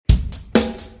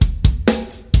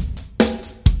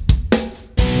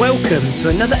Welcome to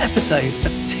another episode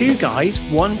of Two Guys,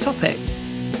 One Topic.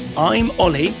 I'm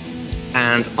Ollie.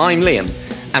 And I'm Liam.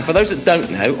 And for those that don't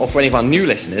know, or for any of our new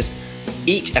listeners,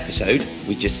 each episode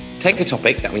we just take a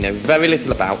topic that we know very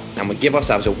little about and we give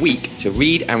ourselves a week to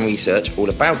read and research all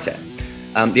about it.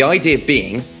 The idea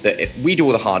being that if we do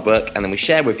all the hard work and then we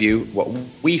share with you what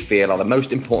we feel are the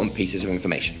most important pieces of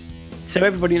information. So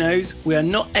everybody knows we are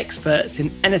not experts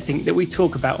in anything that we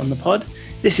talk about on the pod.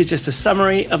 This is just a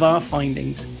summary of our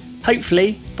findings.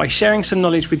 Hopefully, by sharing some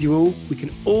knowledge with you all, we can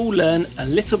all learn a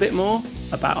little bit more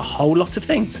about a whole lot of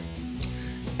things.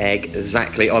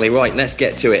 Exactly, Ollie. Right, let's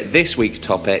get to it. This week's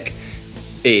topic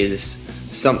is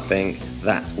something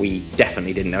that we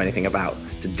definitely didn't know anything about.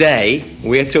 Today,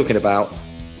 we are talking about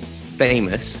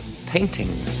famous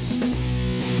paintings.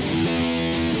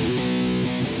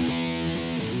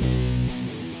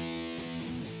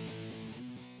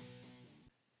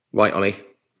 Right, Ollie.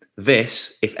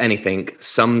 This, if anything,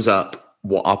 sums up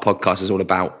what our podcast is all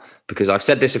about, because I've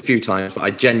said this a few times, but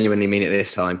I genuinely mean it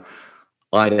this time.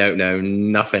 I don't know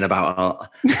nothing about art.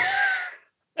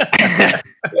 I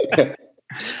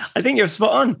think you're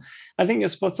spot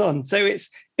on. So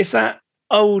it's that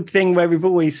old thing where we've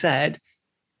always said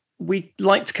we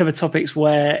like to cover topics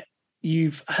where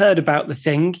you've heard about the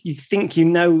thing, you think you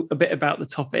know a bit about the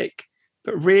topic,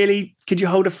 but really, could you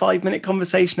hold a 5-minute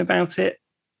conversation about it?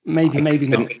 Maybe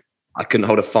not. I couldn't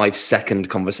hold a 5-second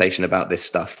conversation about this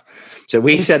stuff. So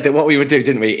we said that what we would do,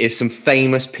 didn't we, is some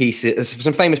famous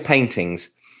paintings.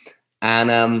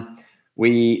 And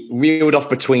we reeled off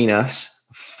between us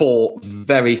 4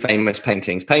 very famous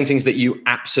paintings that you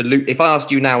absolutely, if I asked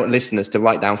you now, listeners, to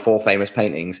write down 4 famous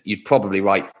paintings, you'd probably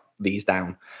write these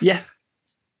down. Yeah.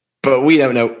 But we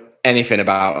don't know anything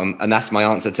about them. And that's my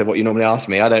answer to what you normally ask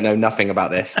me. I don't know nothing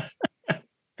about this.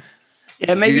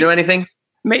 Yeah, maybe. Do you know anything?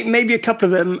 Maybe a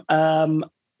couple of them.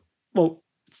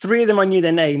 3 of them I knew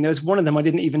their name. There was one of them I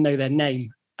didn't even know their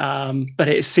name, but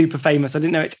it's super famous. I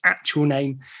didn't know its actual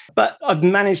name, but I've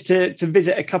managed to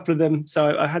visit a couple of them,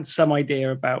 so I had some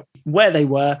idea about where they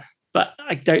were, but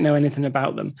I don't know anything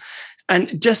about them.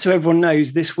 And just so everyone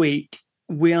knows, this week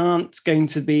we aren't going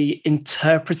to be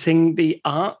interpreting the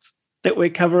art that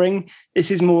we're covering. This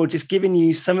is more just giving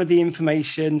you some of the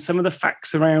information, some of the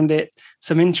facts around it,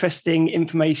 some interesting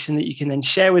information that you can then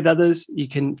share with others. You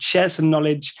can share some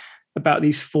knowledge about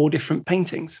these 4 different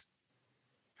paintings.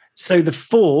 So the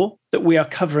 4 that we are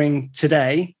covering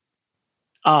today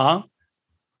are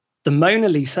the Mona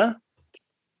Lisa,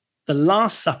 the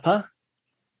Last Supper,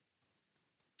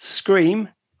 Scream,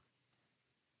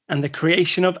 and the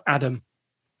Creation of Adam.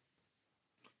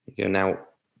 Now,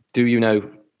 do you know,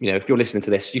 if you're listening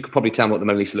to this, you could probably tell me what the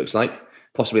Mona Lisa looks like,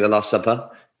 possibly the Last Supper.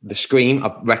 The Scream,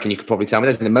 I reckon you could probably tell me.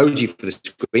 There's an emoji for the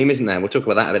Scream, isn't there? We'll talk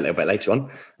about that a little bit later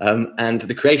on. And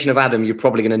the Creation of Adam, you're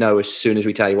probably going to know as soon as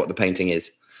we tell you what the painting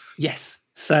is. Yes.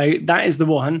 So that is the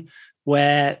one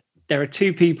where there are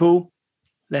 2 people,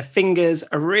 their fingers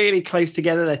are really close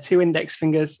together, their 2 index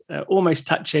fingers are almost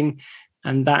touching,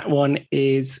 and that one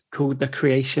is called the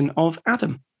Creation of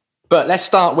Adam. But let's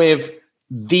start with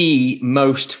the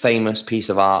most famous piece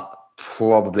of art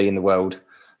probably in the world,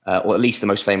 or at least the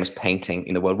most famous painting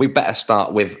in the world. We better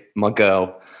start with my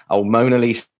girl, old Mona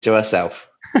Lisa herself.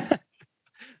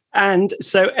 And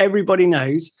so everybody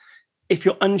knows, if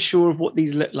you're unsure of what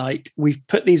these look like, we've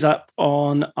put these up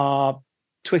on our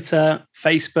Twitter,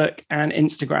 Facebook, and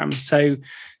Instagram. So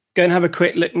go and have a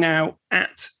quick look now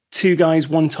at Two Guys,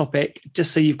 One Topic,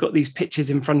 just so you've got these pictures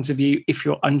in front of you if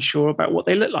you're unsure about what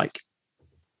they look like.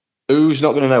 Who's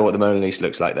not going to know what the Mona Lisa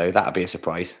looks like, though? That'd be a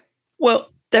surprise. Well,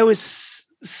 there was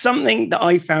something that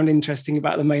I found interesting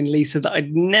about the Mona Lisa that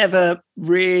I'd never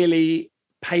really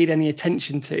paid any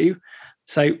attention to.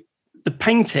 So the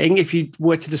painting, if you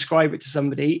were to describe it to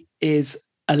somebody, is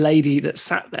a lady that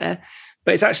sat there.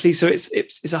 But it's actually, so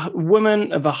it's a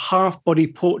woman of a half-body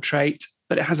portrait,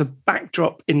 but it has a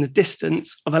backdrop in the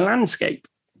distance of a landscape.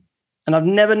 And I've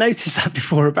never noticed that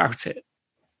before about it.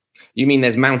 You mean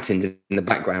there's mountains in the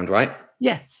background, right?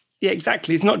 Yeah,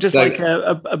 exactly. It's not just like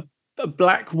a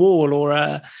black wall or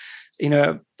a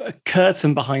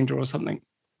curtain behind her or something.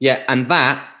 Yeah, and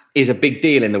that is a big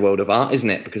deal in the world of art, isn't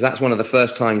it? Because that's one of the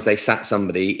first times they sat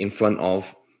somebody in front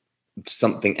of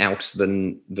something else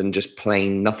than just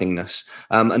plain nothingness.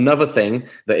 Another thing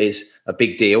that is a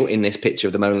big deal in this picture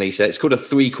of the Mona Lisa, it's called a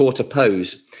 3/4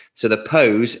 pose. So the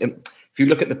pose, if you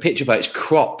look at the picture of her, it's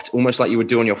cropped almost like you would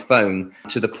do on your phone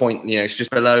to the point, it's just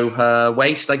below her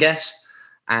waist, I guess,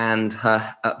 and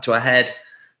her up to her head.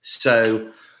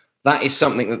 So that is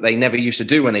something that they never used to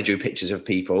do when they drew pictures of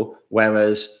people.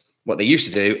 Whereas what they used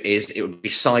to do is it would be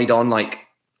side on, like,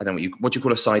 I don't know, what do you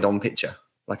call a side on picture?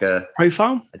 like a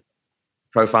Profile?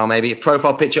 profile, maybe a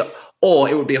profile picture, or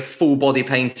it would be a full body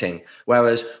painting.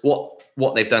 Whereas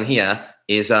what they've done here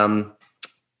is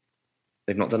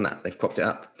they've not done that. They've cropped it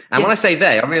up. And when I say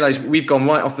they, I realise we've gone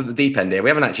right off of the deep end here. We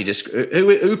haven't actually just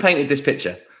who painted this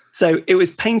picture? So it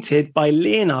was painted by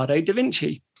Leonardo da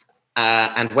Vinci.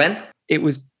 And when? It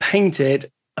was painted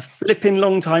a flipping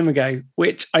long time ago,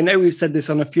 which I know we've said this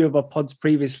on a few of our pods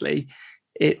previously.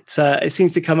 It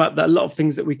seems to come up that a lot of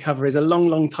things that we cover is a long,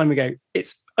 long time ago.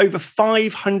 It's over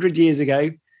 500 years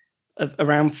ago, of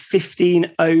around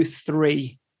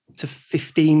 1503 to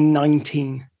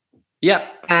 1519.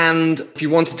 Yep. And if you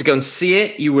wanted to go and see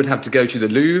it, you would have to go to the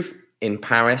Louvre in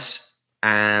Paris.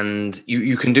 And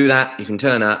you can do that. You can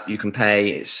turn up, you can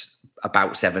pay. It's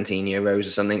about 17 euros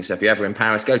or something. So if you're ever in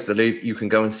Paris, go to the Louvre, you can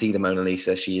go and see the Mona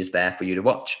Lisa. She is there for you to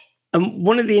watch. And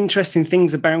one of the interesting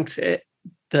things about it,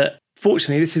 that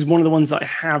fortunately, this is one of the ones that I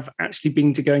have actually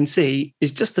been to go and see,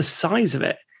 is just the size of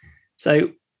it.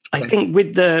 So I think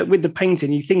with the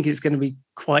painting, you think it's going to be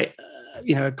quite,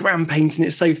 a grand painting.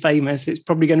 It's so famous. It's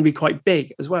probably going to be quite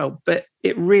big as well, but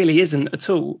it really isn't at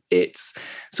all. It's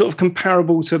sort of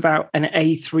comparable to about an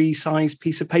A3 size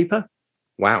piece of paper.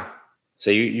 Wow. So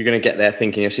you're going to get there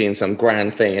thinking you're seeing some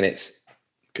grand thing and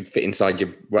could fit inside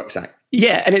your rucksack.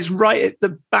 Yeah, and it's right at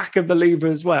the back of the Louvre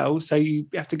as well. So you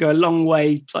have to go a long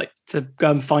way to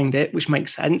go and find it, which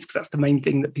makes sense because that's the main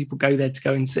thing that people go there to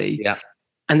go and see. Yeah.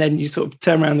 And then you sort of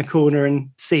turn around the corner and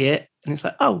see it. And it's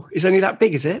like, oh, it's only that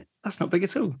big, is it? That's not big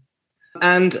at all.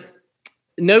 And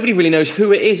nobody really knows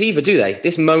who it is either, do they?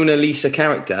 This Mona Lisa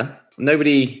character,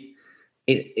 nobody,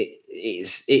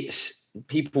 it's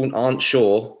people aren't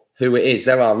sure who it is.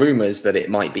 There are rumors that it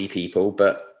might be people,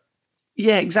 but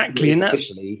yeah, exactly. And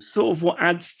that's sort of what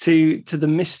adds to the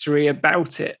mystery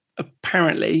about it.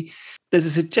 Apparently, there's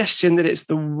a suggestion that it's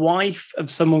the wife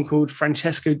of someone called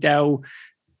Francesco del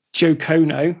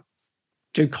Giocondo.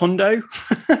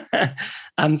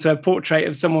 So a portrait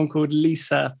of someone called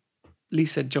Lisa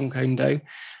Giocondo.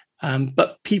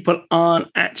 But people aren't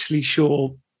actually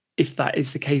sure if that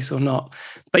is the case or not.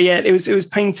 But yeah, it was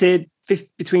painted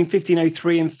between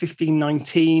 1503 and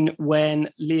 1519 when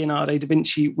Leonardo da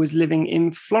Vinci was living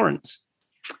in Florence.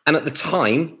 And at the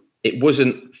time, it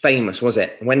wasn't famous, was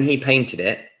it? When he painted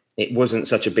it, it wasn't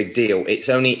such a big deal. It's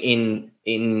only in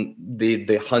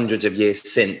the hundreds of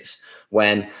years since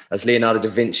when, as Leonardo da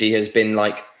Vinci has been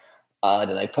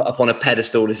put up on a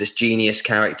pedestal as this genius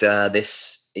character,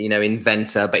 this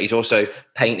inventor, but he's also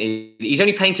he's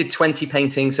only painted 20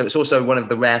 paintings, so it's also one of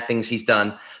the rare things he's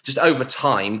done. Just over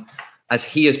time, as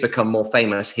he has become more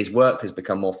famous, his work has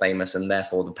become more famous, and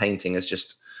therefore the painting has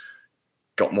just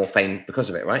got more fame because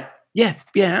of it, right? Yeah,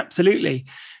 absolutely.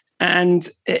 And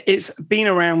it's been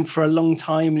around for a long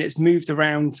time, and it's moved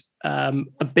around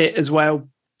a bit as well.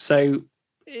 So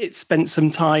it spent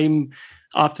some time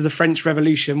after the French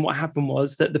Revolution. What happened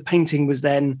was that the painting was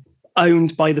then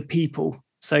owned by the people.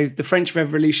 So the French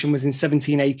Revolution was in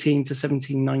 1718 to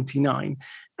 1799.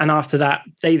 And after that,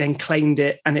 they then claimed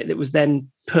it, and it was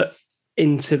then put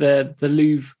into the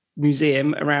Louvre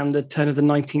Museum around the turn of the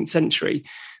 19th century.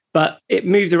 But it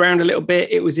moved around a little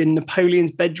bit. It was in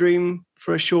Napoleon's bedroom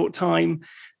for a short time.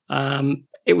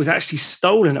 It was actually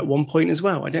stolen at one point as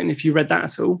well. I don't know if you read that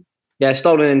at all. Yeah,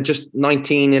 stolen in just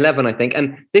 1911, I think.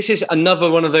 And this is another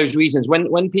one of those reasons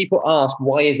when people ask,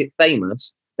 why is it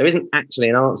famous? There isn't actually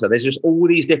an answer. There's just all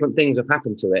these different things have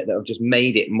happened to it that have just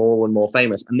made it more and more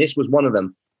famous. And this was one of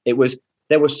them. There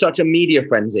was such a media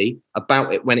frenzy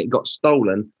about it when it got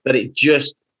stolen that it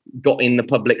just got in the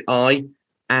public eye.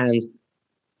 And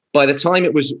by the time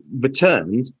it was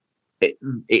returned, it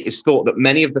is thought that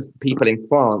many of the people in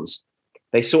France,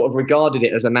 they sort of regarded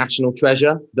it as a national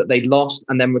treasure that they'd lost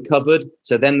and then recovered.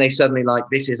 So then they suddenly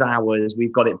this is ours.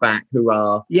 We've got it back.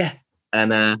 Hurrah. Yeah.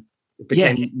 And it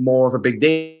became more of a big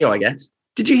deal, I guess.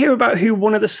 Did you hear about who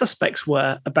one of the suspects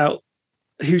were about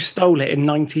who stole it in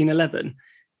 1911?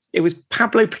 It was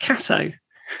Pablo Picasso,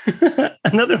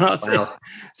 another artist. Wow.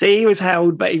 So he was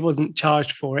held, but he wasn't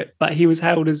charged for it. But he was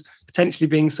held as potentially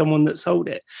being someone that sold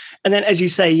it. And then, as you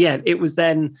say, it was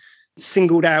then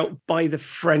singled out by the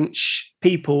French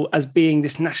people as being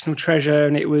this national treasure,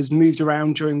 and it was moved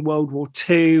around during World War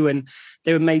II, and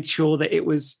they were made sure that it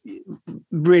was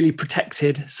really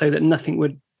protected so that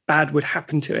nothing bad would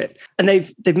happen to it. And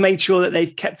they've made sure that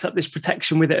they've kept up this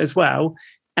protection with it as well,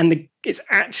 and it's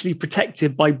actually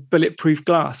protected by bulletproof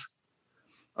glass.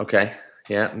 Okay,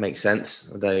 yeah, makes sense.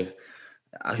 Although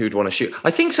who'd want to shoot.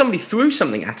 I think somebody threw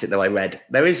something at it, though. I read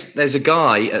there's a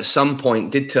guy at some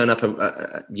point did turn up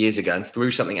years ago and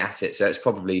threw something at it. So it's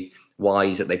probably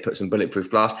wise that they put some bulletproof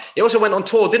glass. It also went on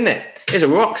tour, didn't it? It was a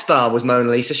rock star, was Mona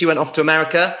Lisa. She went off to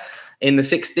America in the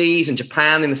 60s and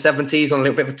Japan in the 70s on a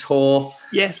little bit of a tour.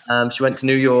 Yes. She went to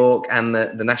New York and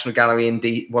the National Gallery in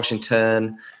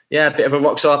Washington. Yeah, a bit of a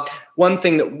rock star. One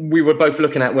thing that we were both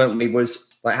looking at, weren't we,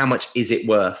 was like, how much is it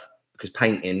worth? Because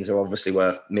paintings are obviously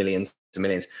worth millions to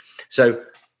millions. So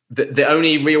the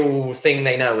only real thing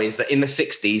they know is that in the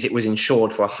 60s, it was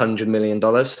insured for $100 million.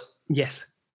 Yes.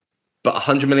 But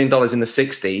 $100 million in the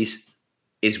 60s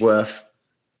is worth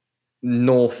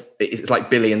it's like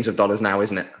billions of dollars now,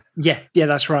 isn't it? Yeah,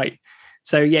 that's right.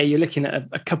 So yeah, you're looking at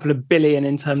a couple of billion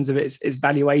in terms of its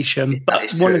valuation.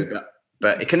 But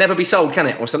but it can never be sold, can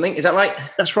it? Or something? Is that right?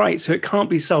 That's right. So it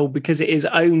can't be sold because it is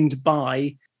owned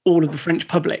by all of the French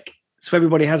public. So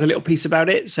everybody has a little piece about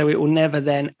it. So it will never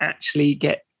then actually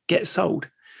get sold,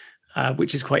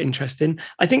 which is quite interesting.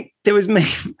 I think there was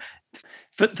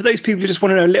for those people who just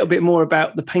want to know a little bit more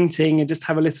about the painting and just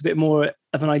have a little bit more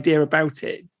of an idea about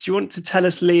it. Do you want to tell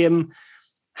us, Liam,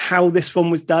 how this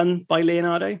one was done by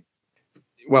Leonardo?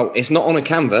 Well, it's not on a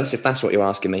canvas, if that's what you're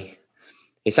asking me.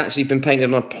 It's actually been painted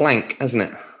on a plank, hasn't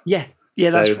it? Yeah,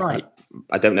 that's right.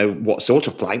 I don't know what sort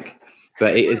of plank,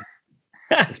 but it is.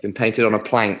 It's been painted on a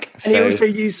plank. And he also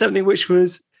used something which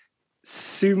was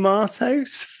sfumato.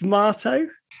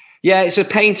 Yeah, it's a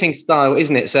painting style,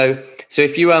 isn't it? So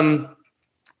if you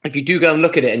do go and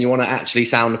look at it and you want to actually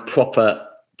sound proper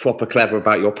clever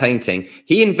about your painting,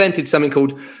 he invented something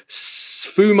called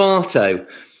sfumato,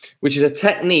 which is a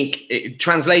technique. It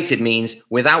translated means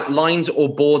without lines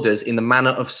or borders in the manner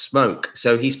of smoke.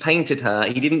 So he's painted her.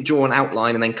 He didn't draw an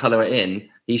outline and then color it in.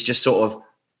 He's just sort of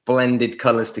blended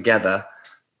colors together,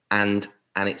 and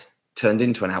it's turned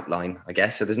into an outline, I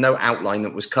guess. So there's no outline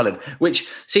that was colored, which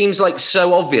seems like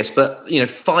so obvious, but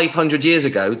 500 years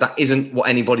ago, that isn't what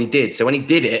anybody did. So when he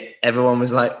did it, everyone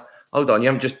was like, hold on,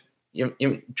 you haven't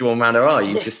drawn around her eye,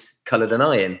 you've just colored an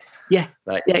eye in. Yeah,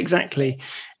 yeah, exactly.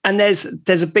 And there's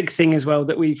a big thing as well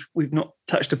that we've not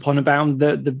touched upon about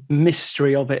the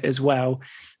mystery of it as well.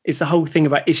 Is the whole thing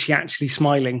about, is she actually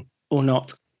smiling or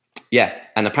not? Yeah,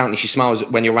 and apparently she smiles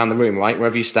when you're around the room, right?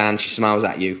 Wherever you stand, she smiles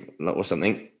at you or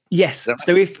something. Yes.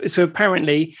 So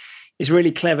apparently it's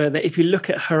really clever that if you look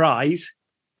at her eyes,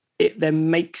 it then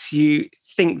makes you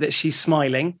think that she's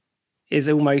smiling, is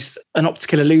almost an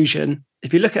optical illusion.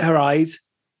 If you look at her eyes,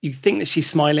 you think that she's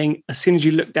smiling. As soon as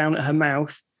you look down at her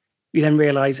mouth, you then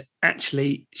realize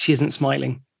actually she isn't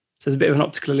smiling. So there's a bit of an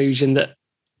optical illusion that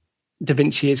Da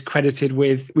Vinci is credited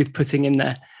with putting in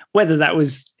there. Whether that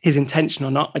was his intention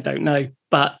or not, I don't know,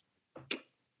 but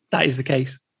that is the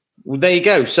case. Well, there you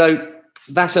go. So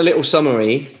that's a little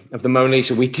summary of the Mona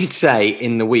Lisa. We did say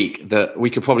in the week that we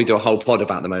could probably do a whole pod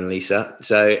about the Mona Lisa.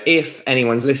 So if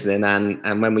anyone's listening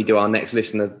and when we do our next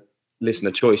listener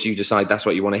choice, you decide that's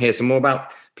what you want to hear some more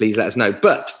about, please let us know.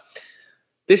 But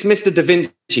this Mr. Da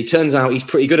Vinci, turns out he's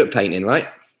pretty good at painting, right?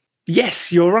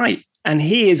 Yes, you're right. And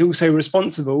he is also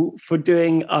responsible for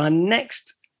doing our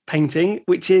next painting,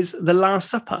 which is The Last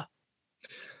Supper.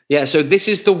 Yeah, so this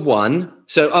is the one.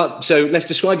 So let's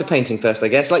describe the painting first, I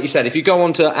guess. Like you said, if you go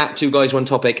on to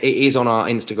 @2guys1topic, it is on our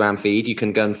Instagram feed. You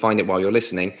can go and find it while you're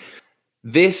listening.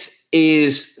 This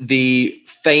is the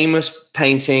famous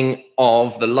painting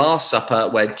of The Last Supper,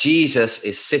 where Jesus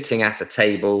is sitting at a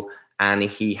table and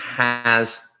he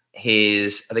has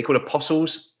are they called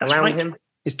apostles? That's around right. him?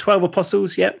 His 12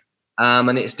 apostles, yep.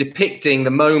 And it's depicting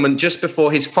the moment just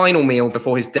before his final meal,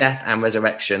 before his death and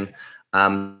resurrection.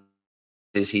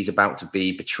 Is he's about to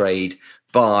be betrayed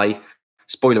by,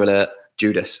 spoiler alert,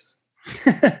 Judas.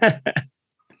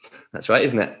 That's right,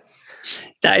 isn't it?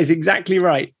 That is exactly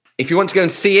right. If you want to go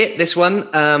and see it, this one,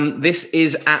 this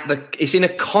is it's in a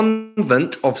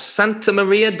convent of Santa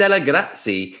Maria delle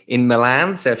Grazie in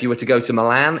Milan. So if you were to go to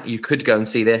Milan, you could go and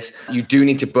see this. You do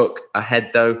need to book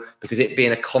ahead though, because it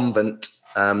being a convent,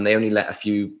 they only let a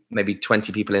few, maybe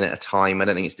 20 people in at a time. I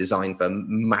don't think it's designed for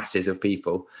masses of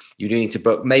people. You do need to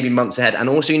book maybe months ahead. And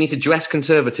also you need to dress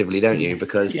conservatively, don't you?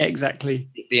 Because yeah, exactly.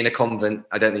 Being a convent,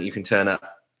 I don't think you can turn up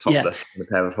topless in a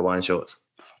pair of Hawaiian shorts.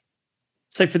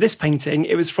 So for this painting,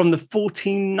 it was from the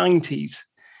 1490s,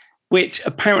 which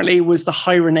apparently was the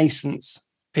High Renaissance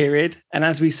period. And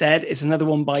as we said, it's another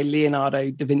one by Leonardo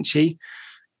da Vinci.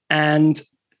 And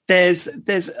there's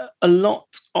a lot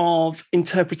of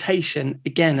interpretation,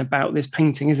 again, about this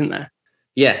painting, isn't there?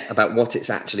 Yeah, about what it's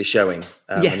actually showing.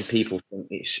 Yes. And people think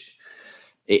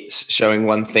it's showing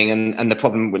one thing. And the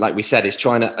problem, like we said, is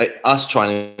trying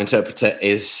to interpret it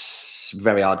is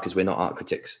very hard because we're not art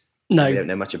critics. No. We don't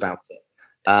know much about it.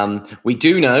 We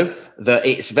do know that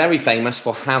it's very famous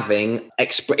for having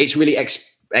it's really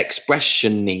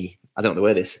expression-y. I don't know what the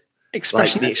word is.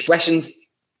 Expression. Like the expressions.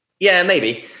 Yeah,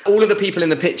 maybe. All of the people in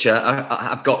the picture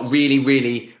have got really,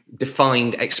 really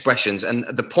defined expressions. And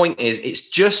the point is, it's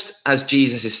just as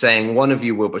Jesus is saying, one of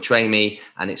you will betray me.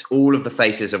 And it's all of the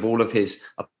faces of all of his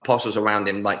apostles around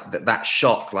him, like that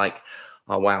shock, like,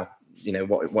 oh, wow,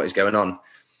 what is going on?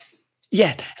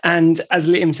 Yeah. And as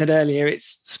Liam said earlier, it's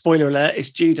spoiler alert, it's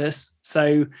Judas.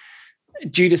 So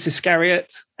Judas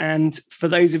Iscariot. And for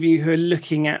those of you who are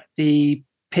looking at the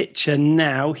picture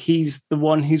now, he's the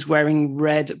one who's wearing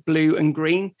red, blue and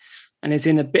green and is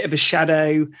in a bit of a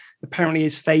shadow. Apparently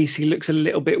his face, he looks a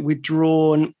little bit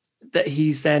withdrawn, that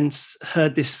he's then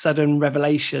heard this sudden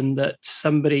revelation that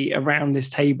somebody around this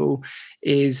table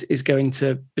is going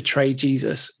to betray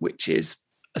Jesus, which is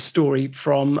a story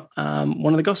from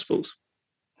one of the Gospels.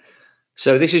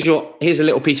 So here's a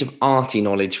little piece of arty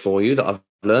knowledge for you that I've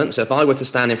learned. So if I were to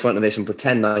stand in front of this and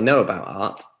pretend I know about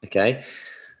art, okay,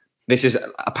 this is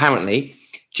apparently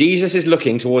Jesus is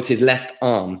looking towards his left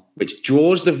arm, which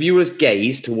draws the viewer's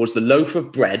gaze towards the loaf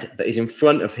of bread that is in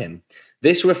front of him.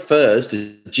 This refers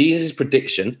to Jesus'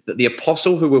 prediction that the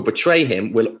apostle who will betray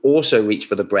him will also reach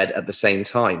for the bread at the same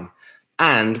time.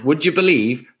 And would you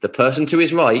believe the person to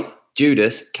his right,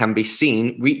 Judas, can be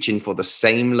seen reaching for the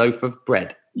same loaf of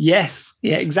bread? Yes,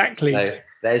 yeah, exactly. So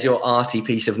there's your arty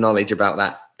piece of knowledge about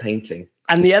that painting.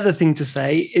 And the other thing to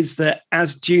say is that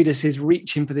as Judas is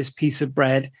reaching for this piece of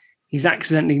bread, he's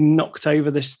accidentally knocked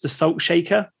over the salt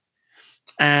shaker.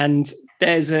 And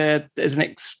there's an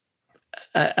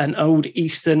old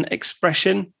Eastern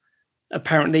expression,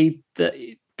 apparently, that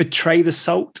betray the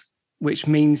salt, which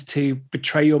means to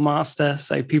betray your master.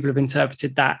 So people have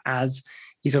interpreted that as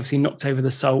he's obviously knocked over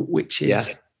the salt, which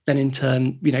is then in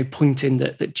turn, pointing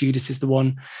that Judas is the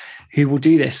one who will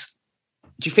do this.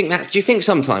 Do you think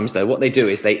sometimes though what they do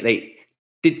is they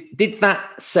did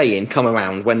that saying come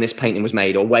around when this painting was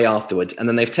made or way afterwards, and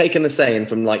then they've taken the saying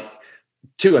from like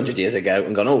 200 years ago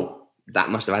and gone, oh, that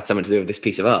must have had something to do with this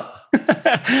piece of art?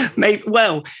 Maybe.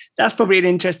 Well, that's probably an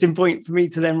interesting point for me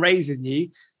to then raise with you,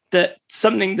 that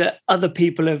something that other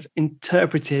people have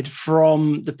interpreted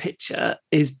from the picture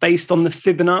is based on the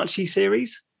Fibonacci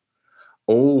series.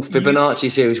 Oh,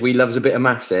 Fibonacci series. We love a bit of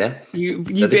maths here. You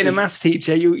being a maths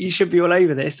teacher, you should be all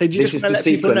over this. So do you just want to let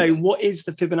people know what is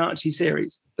the Fibonacci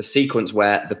series? The sequence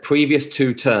where the previous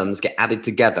two terms get added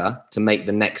together to make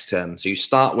the next term. So you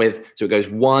start with, so it goes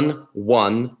 1,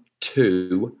 1,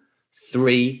 2,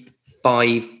 3,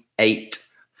 5, 8,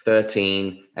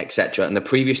 13, etc. And the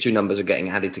previous two numbers are getting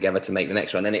added together to make the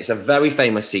next one. And it's a very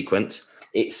famous sequence.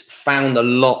 It's found a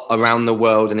lot around the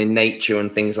world and in nature and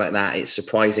things like that. It's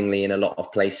surprisingly in a lot of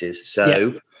places.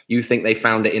 So you think they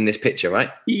found it in this picture, right?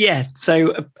 Yeah.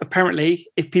 So apparently,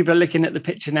 if people are looking at the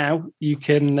picture now, you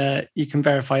can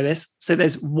verify this. So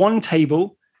there's one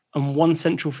table and one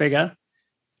central figure,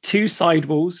 two side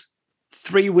walls,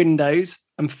 3 windows,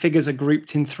 and figures are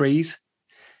grouped in 3s,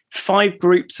 5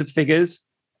 groups of figures,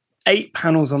 8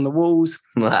 panels on the walls,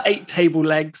 8 table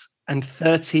legs, and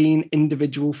 13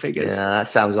 individual figures. Yeah, that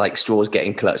sounds like straws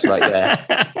getting clutched right there.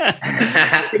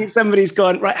 I think somebody's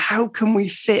gone, right, how can we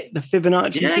fit the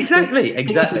Fibonacci? Yeah,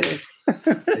 exactly.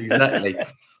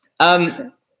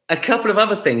 A couple of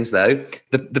other things, though.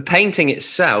 The painting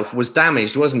itself was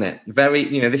damaged, wasn't it?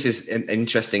 This is an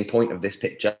interesting point of this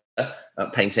picture,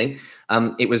 painting.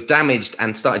 It was damaged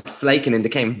and started flaking and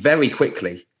decaying very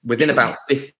quickly, within about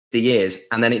 50 years.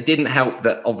 And then it didn't help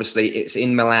that obviously it's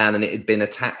in Milan and it had been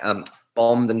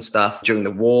bombed and stuff during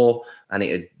the war, and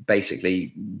it had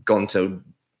basically gone to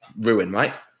ruin,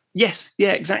 right? Yes,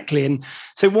 yeah, exactly. And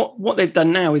so what they've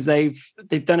done now is they've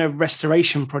done a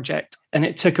restoration project, and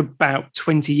it took about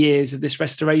 20 years of this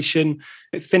restoration.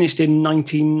 It finished in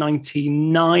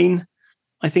 1999,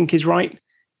 I think is right.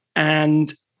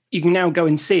 And you can now go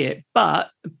and see it.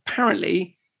 But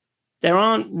apparently there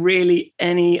aren't really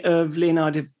any of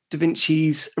Leonardo da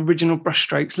Vinci's original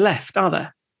brushstrokes left, are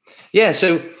there? Yeah,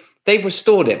 so they've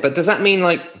restored it, but does that mean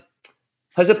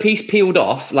has a piece peeled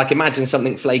off? Like imagine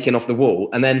something flaking off the wall,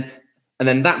 and then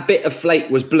that bit of flake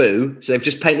was blue, so they've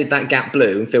just painted that gap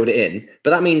blue and filled it in.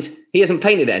 But that means he hasn't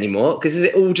painted it anymore, because is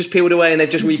it all just peeled away and they've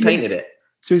just repainted it?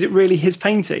 So is it really his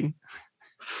painting?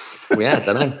 Yeah, I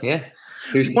don't know. Yeah,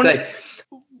 who's to say?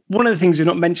 One of the things we've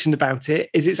not mentioned about it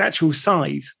is its actual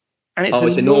size. And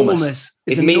it's enormous.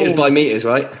 It's meters by meters,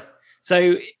 right? So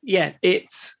yeah,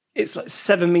 it's like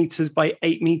 7 meters by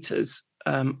 8 meters.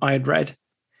 I had read.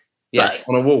 Yeah,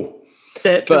 on a wall.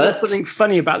 There was something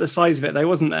funny about the size of it, though,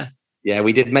 wasn't there? Yeah,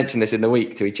 we did mention this in the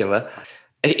week to each other.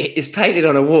 It's painted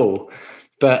on a wall,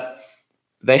 but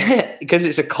they because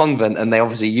it's a convent and they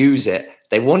obviously use it,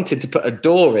 they wanted to put a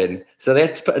door in. So they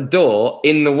had to put a door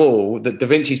in the wall that Da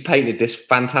Vinci's painted this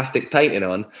fantastic painting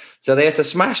on. So they had to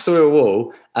smash through a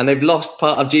wall, and they've lost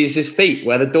part of Jesus' feet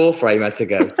where the door frame had to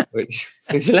go, which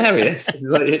is hilarious. It's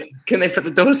like, can they put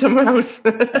the door somewhere else?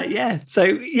 Yeah. So,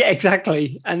 yeah,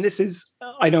 exactly. And this is,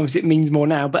 I know it means more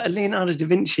now, but Leonardo da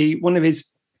Vinci, one of his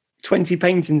 20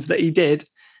 paintings that he did.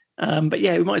 But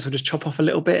yeah, we might as well just chop off a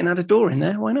little bit and add a door in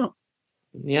there. Why not?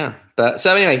 Yeah. But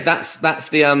so anyway, that's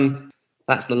the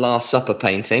Last Supper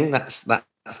painting. That's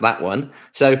that one.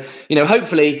 So,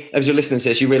 hopefully as you're listening to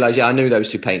this, you realize, I knew those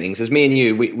two paintings. As me and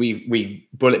you, we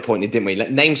bullet pointed, didn't we?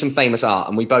 Name some famous art.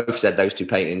 And we both said those two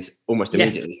paintings almost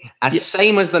immediately.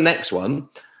 Same as the next one.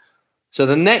 So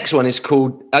the next one is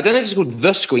called, I don't know if it's called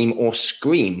The Scream or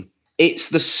Scream. It's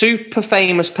the super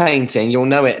famous painting. You'll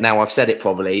know it now. I've said it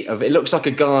probably. It looks like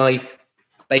a guy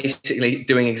basically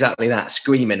doing exactly that,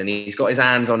 screaming, and he's got his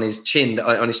hands on his chin,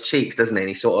 on his cheeks, doesn't he? And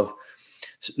he's sort of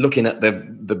looking at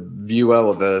the viewer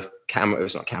or the camera.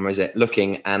 It's not camera, is it?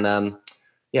 Looking, and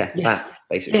that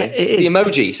basically. Yeah, the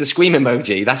emoji. It's the scream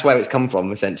emoji. That's where it's come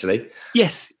from, essentially.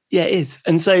 Yes, yeah, it is.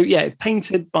 And so,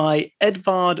 painted by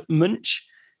Edvard Munch.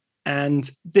 And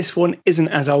this one isn't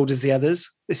as old as the others.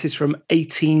 This is from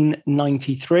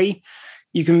 1893.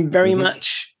 You can very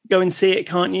much go and see it,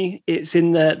 can't you? It's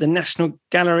in the National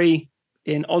Gallery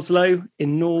in Oslo,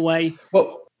 in Norway.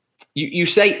 Well, you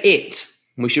say it.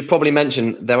 We should probably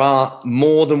mention there are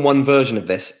more than one version of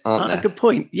this, aren't there? Good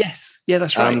point. Yes. Yeah,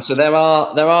 that's right. So there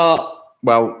are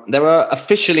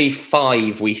officially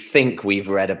 5 we think we've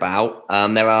read about.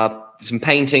 There are some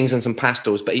paintings and some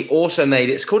pastels, but he also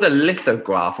it's called a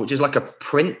lithograph, which is like a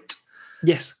print.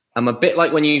 Yes. I'm a bit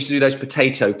like when you used to do those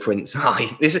potato prints.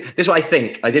 This is what I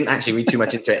think. I didn't actually read too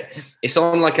much into it. It's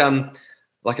on like a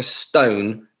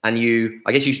stone, and you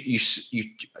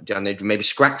don't know, maybe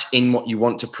scratch in what you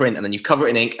want to print, and then you cover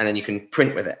it in ink, and then you can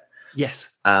print with it.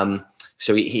 Yes.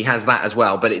 So he has that as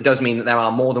well, but it does mean that there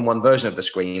are more than one version of the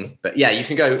Scream. But yeah, you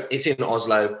can go. It's in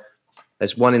Oslo.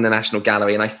 There's one in the National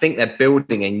Gallery, and I think they're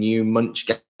building a new Munch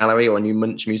Gallery or a new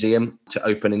Munch Museum to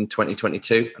open in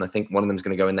 2022. And I think one of them is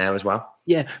going to go in there as well.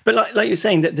 Yeah, but like you're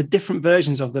saying, that the different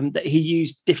versions of them, that he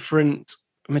used different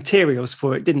materials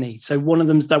for it, didn't he? So one of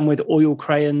them's done with oil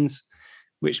crayons,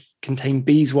 which contain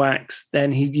beeswax.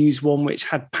 Then he used one which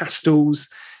had pastels.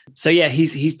 So yeah,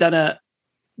 he's done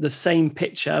the same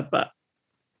picture, but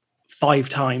 5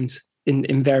 times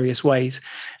in various ways,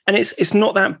 and it's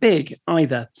not that big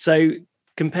either. So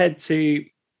compared to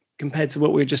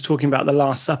what we were just talking about, the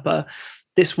Last Supper,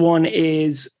 this one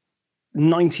is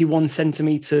 91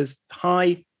 centimeters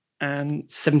high and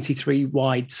 73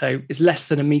 wide. So it's less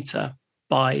than a meter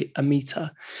by a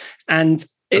meter, and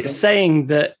it's saying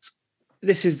that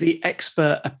this is the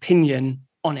expert opinion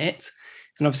on it.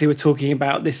 And obviously, we're talking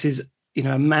about this is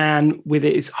a man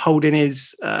with holding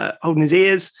his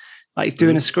ears. Like he's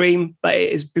doing a scream, but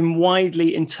it has been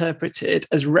widely interpreted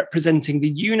as representing the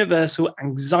universal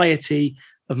anxiety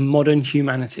of modern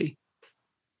humanity.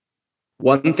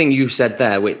 One thing you said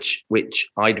there, which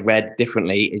I'd read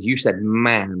differently, is you said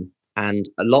man, and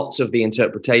lots of the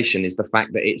interpretation is the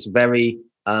fact that it's very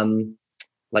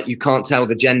like you can't tell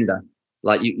the gender.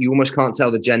 Like you almost can't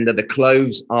tell the gender. The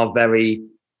clothes are very,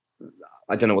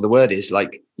 I don't know what the word is.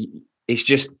 Like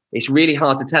it's really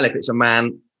hard to tell if it's a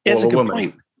man or a woman.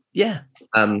 Point. Yeah.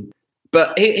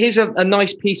 But here's a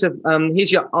nice piece of,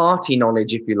 here's your arty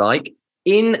knowledge, if you like.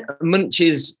 In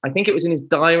Munch's, I think it was in his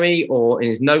diary or in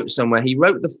his notes somewhere, he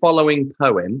wrote the following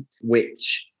poem,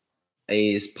 which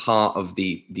is part of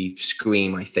the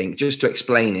Scream, I think, just to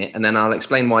explain it. And then I'll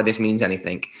explain why this means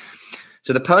anything.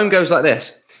 So the poem goes like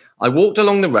this. I walked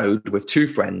along the road with 2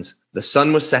 friends. The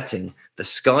sun was setting. The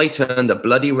sky turned a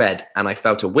bloody red, and I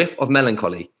felt a whiff of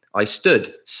melancholy. I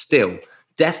stood still,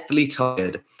 deathly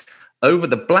tired. Over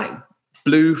the black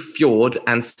blue fjord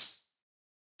and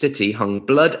city hung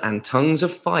blood and tongues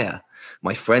of fire.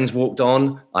 My friends walked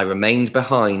on. I remained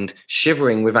behind,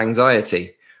 shivering with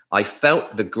anxiety. I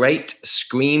felt the great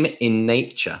scream in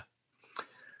nature.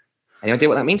 Any idea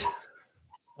what that means?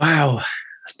 Wow,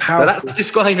 that's powerful. So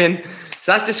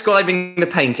that's describing the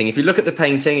painting. If you look at the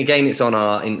painting, again, it's on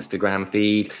our Instagram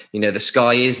feed. The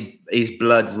sky is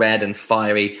blood red and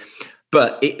fiery.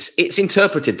 But it's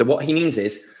interpreted that what he means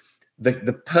is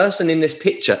the person in this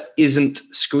picture isn't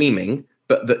screaming,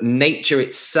 but that nature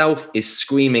itself is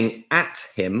screaming at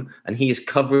him, and he is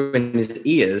covering his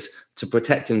ears to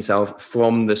protect himself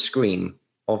from the scream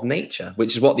of nature,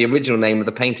 which is what the original name of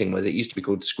the painting was. It used to be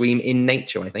called Scream in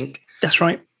Nature, I think. That's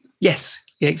right. Yes,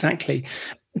 yeah, exactly.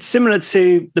 Similar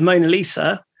to the Mona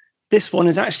Lisa, this one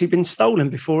has actually been stolen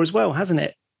before as well, hasn't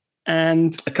it?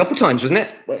 And a couple of times, wasn't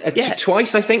it? Yeah.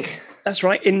 Twice, I think. That's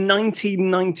right. In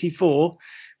 1994,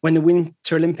 when the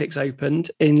Winter Olympics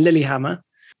opened in Lillehammer,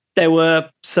 there were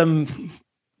some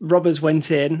robbers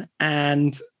went in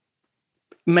and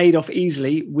made off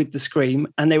easily with the Scream.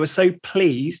 And they were so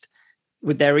pleased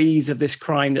with their ease of this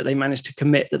crime that they managed to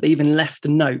commit that they even left a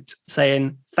note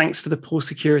saying, "Thanks for the poor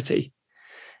security."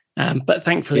 But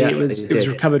thankfully, it was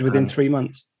recovered within 3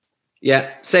 months. Yeah,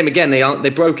 same again. They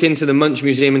broke into the Munch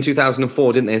Museum in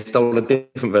 2004, didn't they? And stole a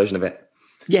different version of it.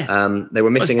 Yeah. They were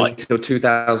missing until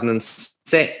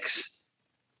 2006.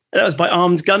 That was by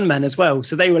armed gunmen as well.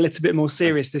 So they were a little bit more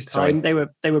serious this time. They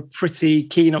were pretty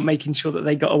keen on making sure that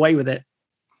they got away with it.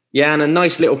 Yeah, and a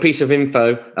nice little piece of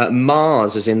info.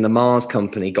 Mars, as in the Mars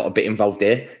company, got a bit involved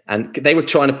here, and they were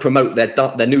trying to promote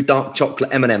their new dark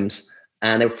chocolate M&Ms,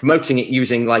 and they were promoting it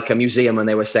using like a museum, and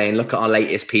they were saying, "Look at our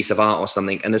latest piece of art" or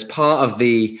something. And as part of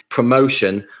the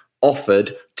promotion,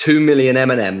 offered 2 million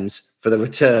M&Ms for the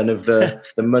return of the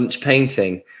Munch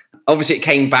painting. Obviously, it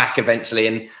came back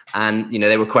eventually, and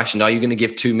they were questioned: "Are you going to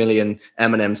give 2 million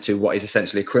M&Ms to what is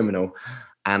essentially a criminal?"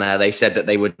 And they said that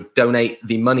they would donate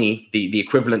the money, the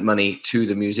equivalent money, to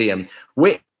the museum.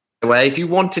 Which, way, if you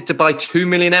wanted to buy 2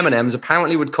 million M&Ms,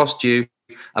 apparently would cost you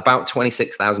about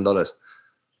 $26,000.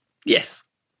 Yes.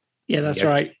 Yeah, that's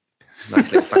right.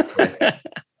 Nice little fact.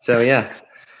 So, yeah.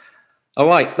 All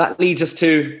right. That leads us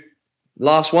to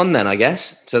last one then, I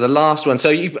guess. So the last one. So,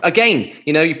 you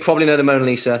probably know the Mona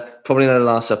Lisa, probably know the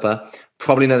Last Supper,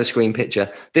 probably know the Scream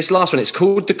picture. This last one, it's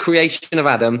called The Creation of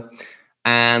Adam.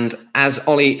 And as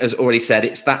Ollie has already said,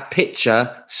 it's that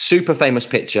picture, super famous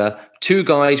picture. Two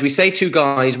guys, we say two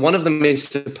guys. One of them is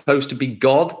supposed to be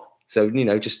God. So,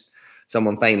 just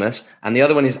someone famous. And the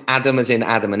other one is Adam, as in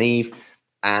Adam and Eve.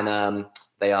 And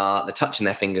they're touching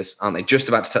their fingers, aren't they? Just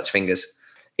about to touch fingers.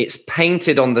 It's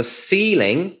painted on the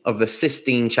ceiling of the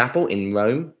Sistine Chapel in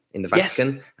Rome, in the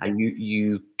Vatican. Yes. And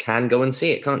you can go and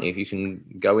see it, can't you? You can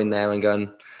go in there and go and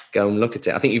look at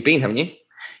it. I think you've been, haven't you?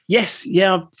 Yes,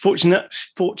 yeah, I'm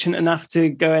fortunate enough to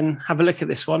go and have a look at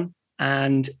this one.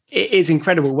 And it is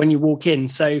incredible when you walk in.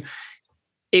 So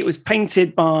it was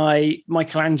painted by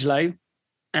Michelangelo.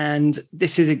 And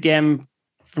this is, again,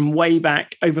 from way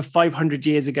back over 500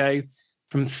 years ago,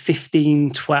 from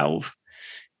 1512.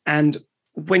 And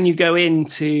when you go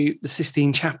into the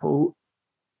Sistine Chapel,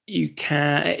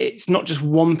 it's not just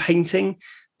one painting.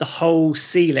 The whole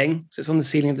ceiling, so it's on the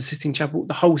ceiling of the Sistine Chapel,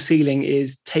 the whole ceiling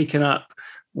is taken up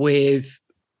with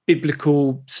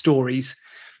biblical stories.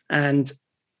 And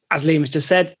as Liam has just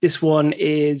said, this one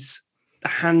is the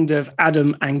hand of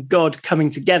Adam and God coming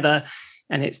together,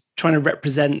 and it's trying to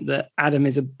represent that Adam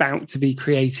is about to be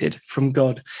created from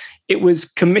God. It was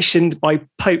commissioned by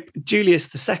Pope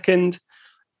Julius II,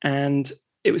 and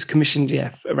it was commissioned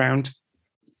around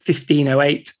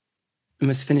 1508 and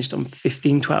was finished on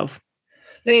 1512.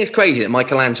 I think it's crazy that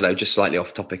Michelangelo, just slightly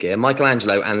off topic here,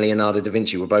 Michelangelo and Leonardo da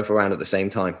Vinci were both around at the same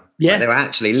time. Yeah. They were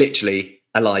actually literally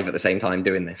alive at the same time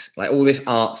doing this. Like, all this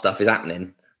art stuff is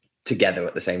happening together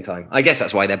at the same time. I guess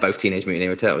that's why they're both Teenage Mutant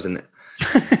Ninja Turtles, isn't it?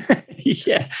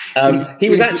 Yeah.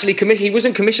 He was actually commissioned. He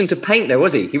wasn't commissioned to paint, though,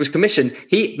 was he? He was commissioned.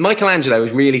 Michelangelo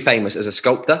was really famous as a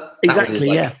sculptor.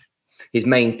 Exactly, his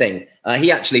main thing.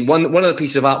 He actually, one of the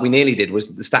pieces of art we nearly did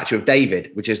was the statue of David,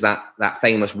 which is that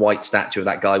famous white statue of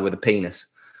that guy with a penis.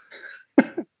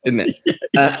 Isn't it?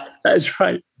 That's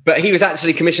right. But he was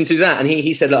actually commissioned to do that. And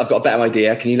he said, "Look, I've got a better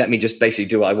idea. Can you let me just basically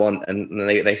do what I want?" And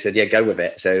they said, "Yeah, go with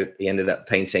it." So he ended up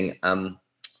painting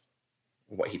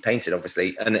what he painted,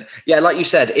 obviously. And like you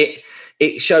said,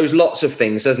 it shows lots of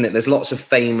things, doesn't it? There's lots of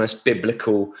famous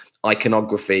biblical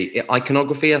iconography.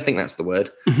 Iconography, I think that's the word.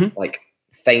 Mm-hmm. Like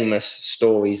famous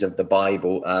stories of the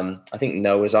Bible. I think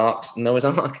Noah's Ark,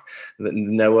 Noah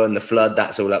and the flood,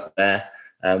 that's all up there.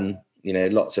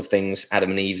 Lots of things. Adam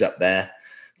and Eve's up there.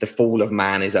 The fall of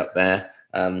man is up there.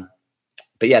 But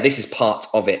yeah, this is part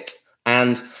of it.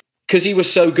 And because he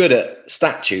was so good at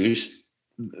statues,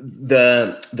 all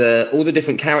the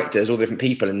different characters, all the different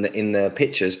people in the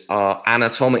pictures are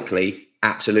anatomically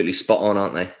absolutely spot on,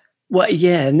 aren't they? Well,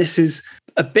 yeah, and this is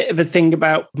a bit of a thing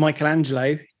about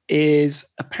Michelangelo, is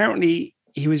apparently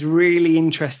he was really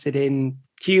interested in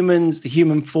humans, the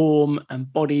human form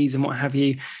and bodies and what have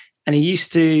you. And he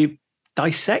used to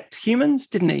dissect humans,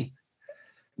 didn't he?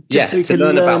 Just so he could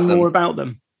learn more about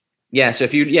them. Yeah, so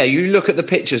if you look at the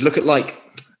pictures, look at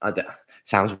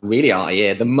sounds really arty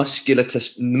here. The what's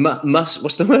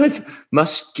the word?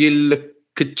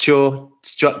 Musculature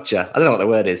structure. I don't know what the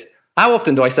word is. How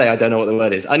often do I say I don't know what the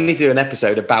word is? I need to do an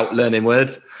episode about learning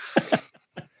words.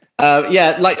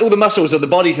 Yeah, like all the muscles of the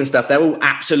bodies and stuff, they're all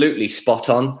absolutely spot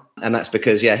on. And that's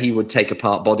because, he would take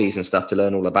apart bodies and stuff to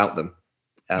learn all about them,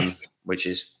 Yes. which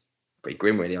is pretty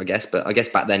grim, really, I guess. But I guess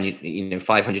back then,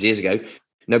 500 years ago,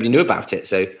 nobody knew about it.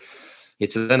 So you had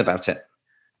to learn about it.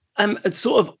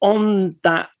 Sort of on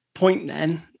that point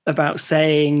then about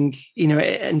saying,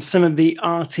 and some of the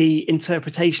arty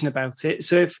interpretation about it.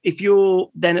 So if you're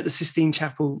then at the Sistine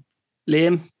Chapel,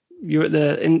 Liam, you're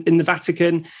at in the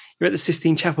Vatican, you're at the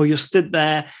Sistine Chapel, you're stood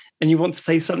there and you want to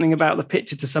say something about the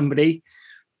picture to somebody,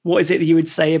 what is it that you would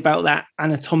say about that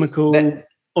anatomical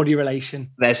body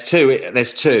relation? There's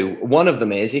two. One of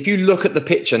them is, if you look at the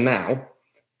picture now,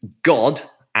 God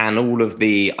and all of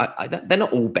the, they're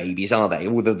not all babies, are they?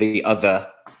 All of the other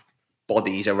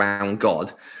bodies around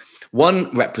God.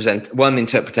 One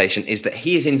interpretation is that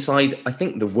he is inside, I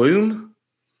think, the womb.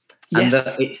 Yes. And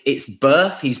that it's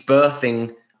birth. He's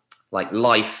birthing like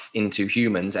life into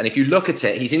humans. And if you look at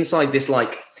it, he's inside this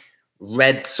like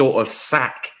red sort of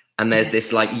sack. And there's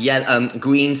this like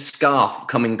green scarf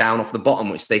coming down off the bottom,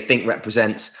 which they think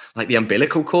represents like the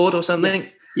umbilical cord or something.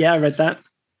 Yes. Yeah, I read that.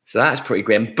 So that's pretty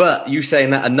grim. But you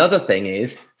saying that, another thing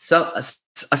is, so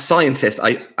a scientist,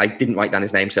 I didn't write down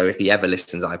his name, so if he ever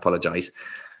listens, I apologize.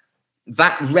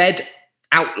 That red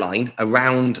outline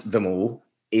around them all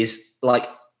is like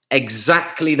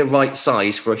exactly the right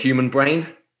size for a human brain.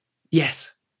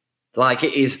 Yes. Like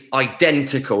it is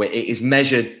identical. It is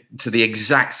measured to the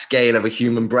exact scale of a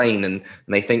human brain. And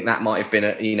they think that might have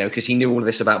been because he knew all of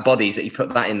this about bodies, that he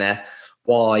put that in there.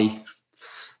 Why?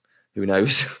 Who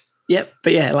knows? Yep.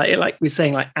 But yeah, like we're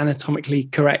saying, like anatomically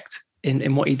correct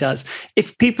in what he does.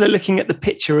 If people are looking at the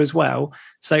picture as well,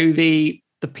 so the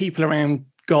people around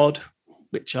God,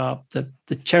 which are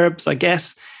the cherubs, I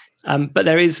guess, but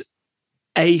there is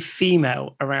a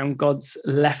female around God's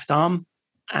left arm,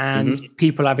 and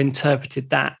people have interpreted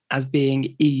that as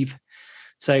being Eve.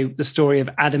 So the story of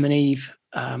Adam and Eve,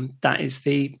 that is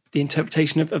the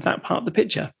interpretation of that part of the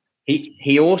picture.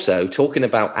 He also, talking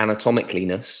about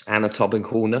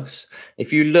anatomicalness,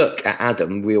 if you look at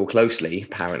Adam real closely,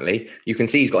 apparently, you can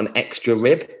see he's got an extra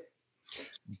rib.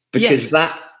 Because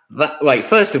wait,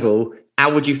 first of all,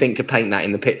 how would you think to paint that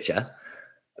in the picture?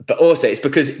 But also, it's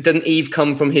because, doesn't Eve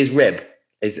come from his rib?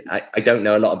 I don't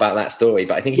know a lot about that story,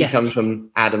 but I think he comes from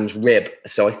Adam's rib.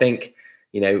 So I think,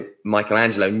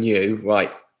 Michelangelo knew,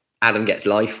 right, Adam gets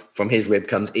life, from his rib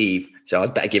comes Eve. So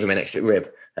I'd better give him an extra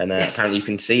rib. And apparently you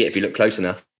can see it if you look close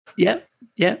enough. Yeah,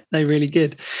 they're really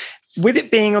good. With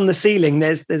it being on the ceiling,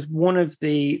 there's one of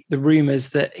the rumors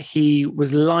that he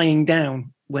was lying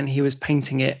down when he was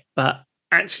painting it, but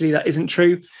actually that isn't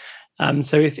true.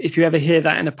 So if you ever hear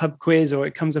that in a pub quiz or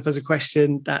it comes up as a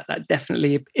question, that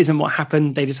definitely isn't what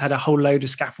happened. They just had a whole load of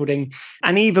scaffolding.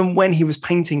 And even when he was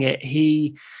painting it,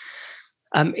 he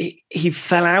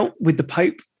fell out with the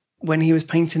Pope when he was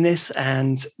painting this,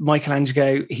 and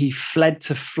Michelangelo, he fled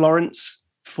to Florence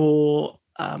for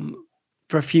a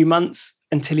few months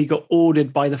until he got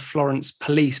ordered by the Florence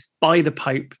police, by the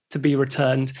Pope, to be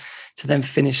returned to then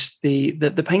finish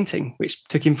the painting, which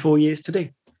took him 4 years to do.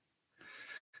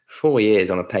 4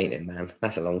 years on a painting, man.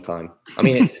 That's a long time. I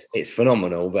mean, it's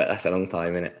phenomenal, but that's a long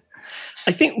time, isn't it?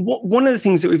 I think one of the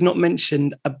things that we've not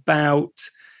mentioned about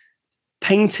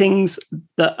paintings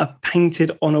that are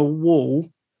painted on a wall,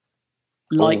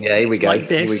 here we go. Like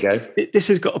this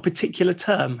has got a particular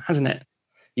term, hasn't it?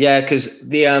 Yeah, because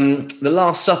the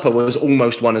Last Supper was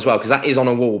almost one as well, because that is on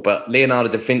a wall, but Leonardo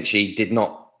da Vinci did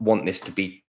not want this to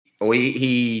be, or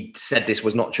he said this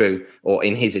was not true, or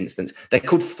in his instance. They're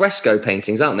called fresco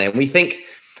paintings, aren't they? And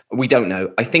we don't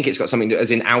know. I think it's got something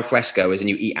as in al fresco, as in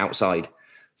you eat outside.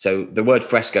 So the word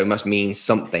fresco must mean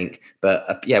something.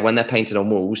 But when they're painted on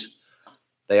walls,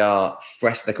 they're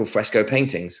called fresco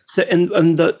paintings. So,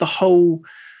 and the whole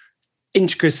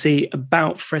intricacy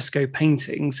about fresco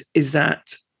paintings is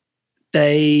that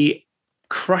they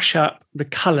crush up the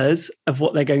colors of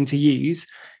what they're going to use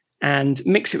and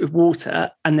mix it with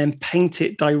water and then paint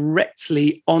it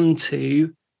directly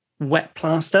onto wet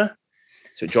plaster.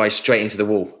 So it dries straight into the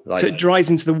wall. So it dries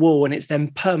into the wall and it's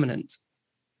then permanent.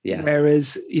 Yeah.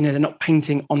 Whereas, they're not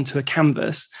painting onto a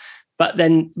canvas. But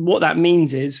then what that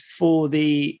means is, for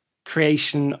the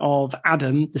creation of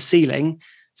Adam, the ceiling,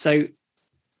 so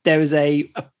there was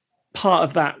a part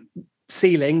of that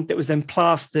ceiling that was then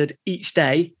plastered each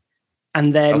day,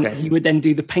 and then he would then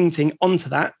do the painting onto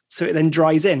that, so it then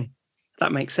dries in. If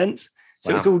that makes sense.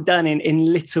 So It's all done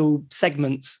in little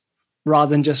segments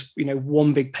rather than just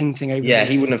one big painting over. Yeah,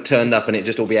 he wouldn't have turned up and it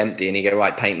just all be empty, and he'd go,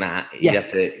 right, paint that. You'd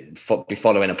have to be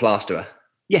following a plasterer.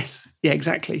 Yes, yeah,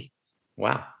 exactly.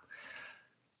 Wow.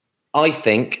 I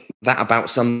think that about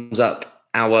sums up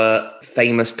our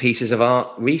famous pieces of art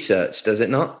research, does it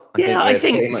not? I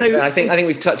think so. I think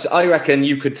we've touched. I reckon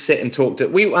you could sit and talk to.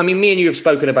 Me and you have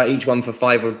spoken about each one for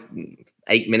 5 or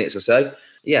 8 minutes or so.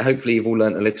 Yeah, hopefully you've all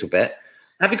learned a little bit.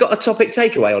 Have you got a topic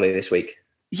takeaway, Ollie, this week?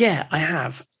 Yeah, I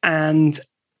have. And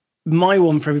my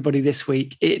one for everybody this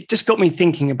week, it just got me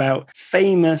thinking about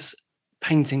famous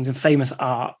paintings and famous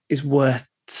art is worth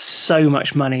so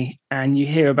much money, and you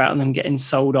hear about them getting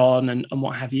sold on and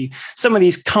what have you. Some of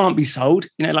these can't be sold,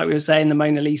 like we were saying, the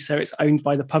Mona Lisa, it's owned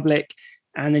by the public,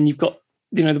 and then you've got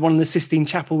the one in the Sistine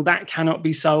Chapel that cannot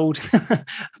be sold.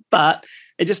 But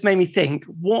it just made me think,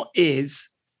 what is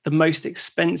the most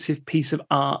expensive piece of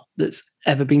art that's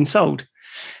ever been sold?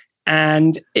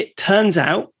 And it turns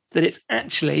out that it's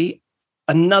actually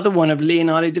another one of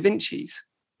Leonardo da Vinci's,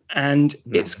 and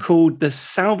it's called the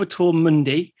Salvator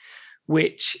Mundi,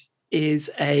 which is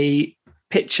a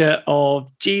picture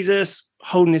of Jesus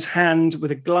holding his hand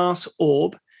with a glass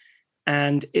orb.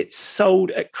 And it's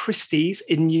sold at Christie's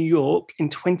in New York in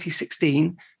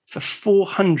 2016 for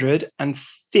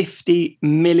 $450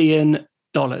 million.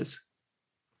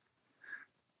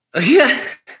 Yeah,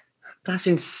 that's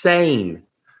insane.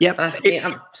 Yep. That's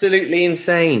absolutely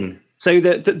insane. So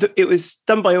it was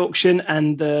done by auction,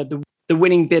 and the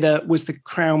winning bidder was the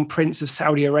Crown Prince of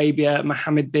Saudi Arabia,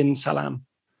 Mohammed bin Salman.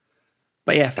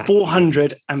 But yeah,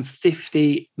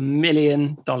 $450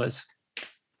 million.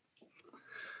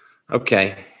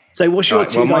 Okay. So what's your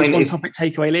two guys' one topic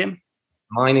takeaway, Liam?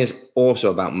 Mine is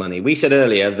also about money. We said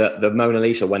earlier that the Mona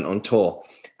Lisa went on tour,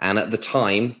 and at the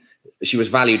time, she was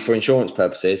valued for insurance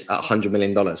purposes at $100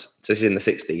 million. So this is in the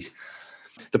 60s.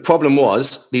 The problem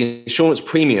was the insurance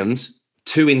premiums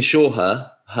to insure the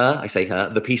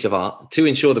piece of art, to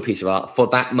insure the piece of art for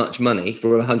that much money,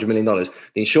 for $100 million, the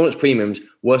insurance premiums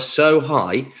were so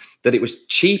high that it was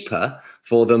cheaper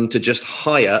for them to just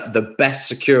hire the best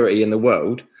security in the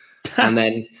world and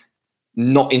then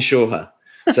not insure her.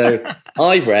 So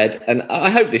I've read, and I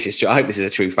hope this is true, I hope this is a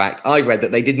true fact, I've read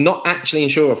that they did not actually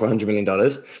insure her for $100 million.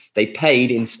 They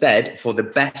paid instead for the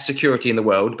best security in the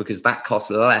world because that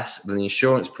cost less than the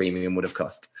insurance premium would have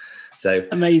cost. So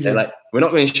amazing. They're like, we're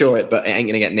not going to insure it, but it ain't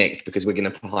going to get nicked because we're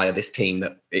going to hire this team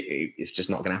that it's just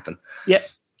not going to happen. Yep.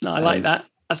 No, I like that.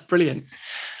 That's brilliant.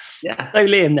 Yeah. So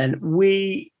Liam, then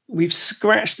we've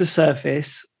scratched the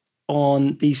surface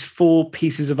on these 4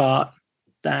 pieces of art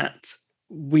that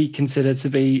we consider to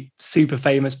be super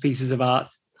famous pieces of art.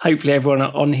 Hopefully everyone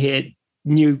on here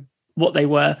knew what they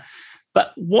were.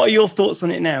 But what are your thoughts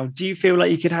on it now? Do you feel like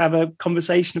you could have a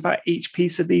conversation about each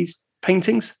piece of these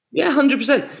paintings? Yeah,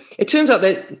 100%. It turns out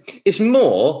that it's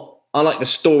more, I like the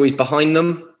stories behind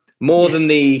them more than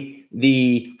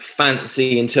the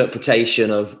fancy interpretation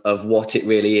of what it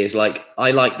really is. Like,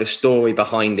 I like the story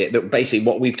behind it, that basically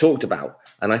what we've talked about.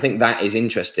 And I think that is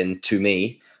interesting to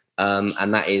me.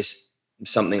 And that is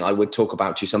something I would talk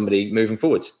about to somebody moving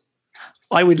forwards.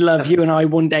 I would love you and I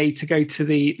one day to go to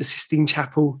the Sistine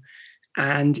Chapel,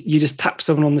 and you just tap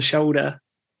someone on the shoulder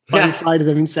by the side of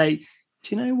them and say,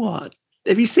 do you know what?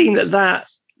 Have you seen that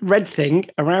red thing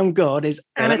around God is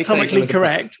anatomically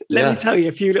correct? Let me tell you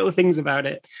a few little things about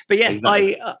it. But yeah,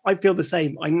 exactly. I feel the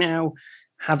same. I now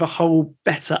have a whole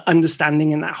better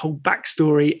understanding and that whole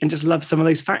backstory, and just love some of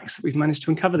those facts that we've managed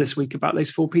to uncover this week about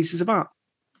those 4 pieces of art.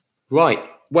 Right.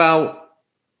 Well,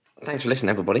 thanks for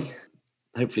listening, everybody.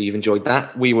 Hopefully you've enjoyed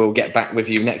that. We will get back with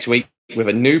you next week with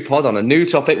a new pod on a new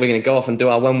topic. We're going to go off and do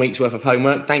our 1 week's worth of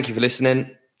homework. Thank you for listening,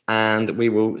 and we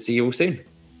will see you all soon.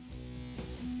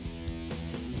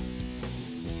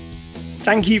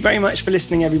 Thank you very much for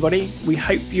listening, everybody. We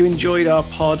hope you enjoyed our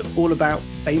pod all about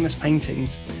famous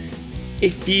paintings.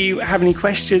 If you have any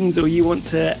questions or you want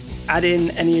to add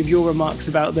in any of your remarks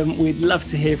about them, we'd love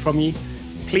to hear from you.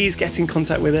 Please get in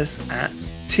contact with us at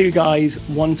 2 Guys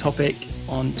 1 Topic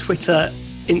on Twitter,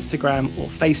 Instagram, or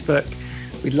Facebook.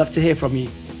 We'd love to hear from you.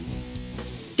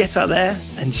 Get out there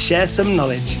and share some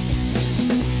knowledge.